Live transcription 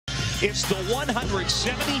It's the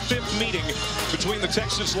 175th meeting between the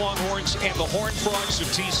Texas Longhorns and the Horned Frogs of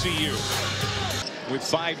TCU. With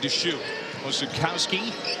 5 to shoot.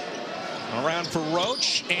 Osakowski around for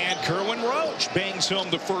Roach, and Kerwin Roach bangs home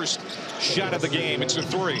the first shot of the game. It's a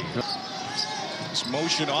 3. This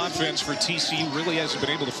motion offense for TCU really hasn't been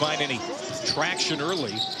able to find any traction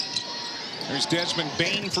early. There's Desmond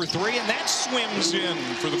Bain for 3, and that swims in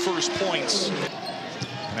for the first points.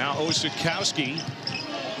 Now Osakowski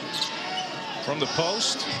from the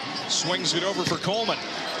post swings it over for Coleman.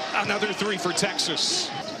 Another 3 for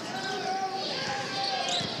Texas.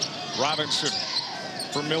 Robinson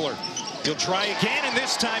for Miller. He'll try again, and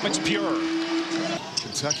this time it's pure.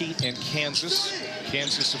 Kentucky and Kansas.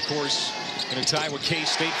 Kansas, of course, in a tie with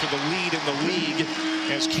K-State for the lead in the league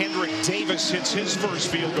as Kendrick Davis hits his first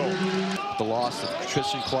field goal. The loss of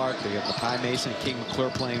Tristan Clark. They have Makai Mason, King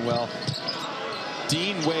McClure playing well.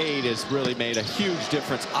 Dean Wade has really made a huge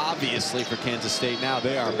difference, obviously, for Kansas State. Now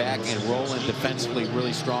they are back and rolling defensively,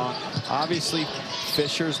 really strong. Obviously,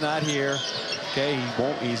 Fisher's not here. Okay,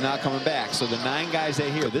 he's not coming back. So the 9 guys they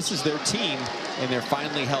hear, this is their team, and they're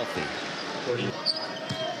finally healthy.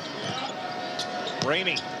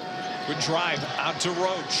 Ramey, good drive out to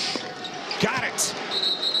Roach. Got it.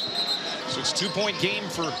 So it's a 2-point game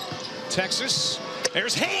for Texas.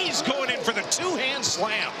 There's Hayes going in for the 2-hand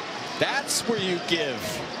slam. That's where you give.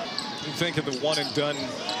 You think of the one-and-done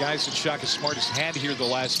guys that Shaka Smart has had here the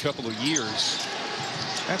last couple of years.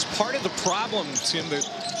 That's part of the problem, Tim, that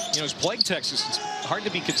has plagued Texas. It's hard to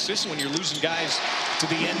be consistent when you're losing guys to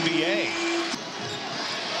the NBA.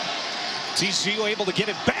 TCU able to get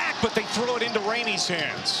it back, but they throw it into Ramey's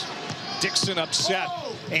hands. Dixon upset,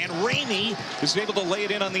 and Ramey is able to lay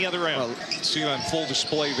it in on the other end. Well, see it on full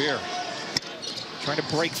display there. Trying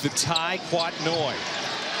to break the tie, Kwatnoy.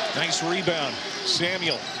 Nice rebound.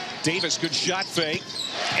 Samuel. Davis, good shot fake.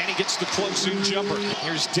 And he gets the close-in jumper.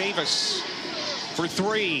 Here's Davis for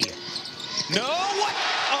 3. No, what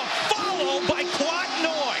a follow by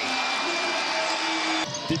Kwatnoy.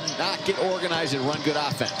 Did not get organized and run good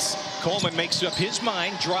offense. Coleman makes up his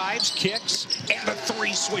mind, drives, kicks, and the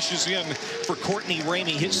 3 swishes in for Courtney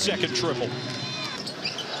Ramey, his second triple.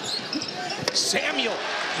 Samuel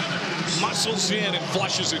muscles in and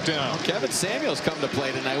flushes it down. Kevin Samuel's come to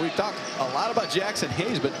play tonight. We've talked a lot about Jackson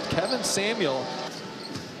Hayes, but Kevin Samuel.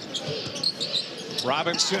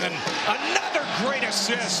 Robinson, another great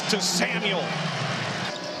assist to Samuel.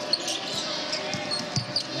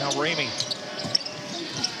 Now Ramey.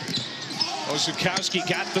 Osakowski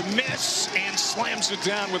got the miss and slams it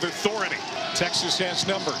down with authority. Texas has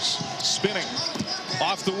numbers. Spinning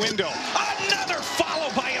off the window. Another follow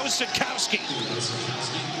by Osakowski.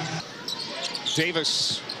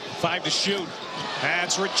 Davis, 5 to shoot.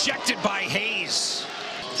 That's rejected by Hayes.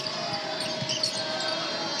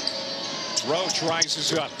 Roach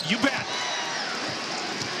rises up. You bet.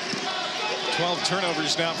 12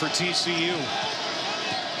 turnovers now for TCU.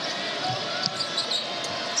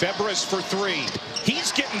 Febres for 3.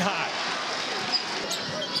 He's getting hot.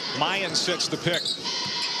 Mayan sets the pick.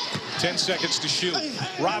 10 seconds to shoot.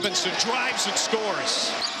 Robinson drives and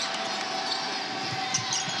scores.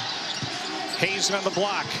 Hayes on the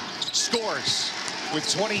block. Scores with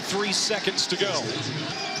 23 seconds to go.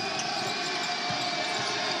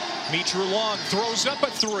 Mitra Long throws up a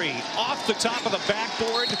 3 off the top of the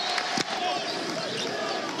backboard.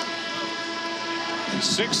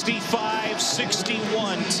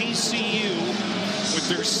 65-61 TCU with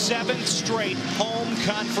their 7th straight home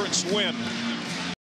conference win.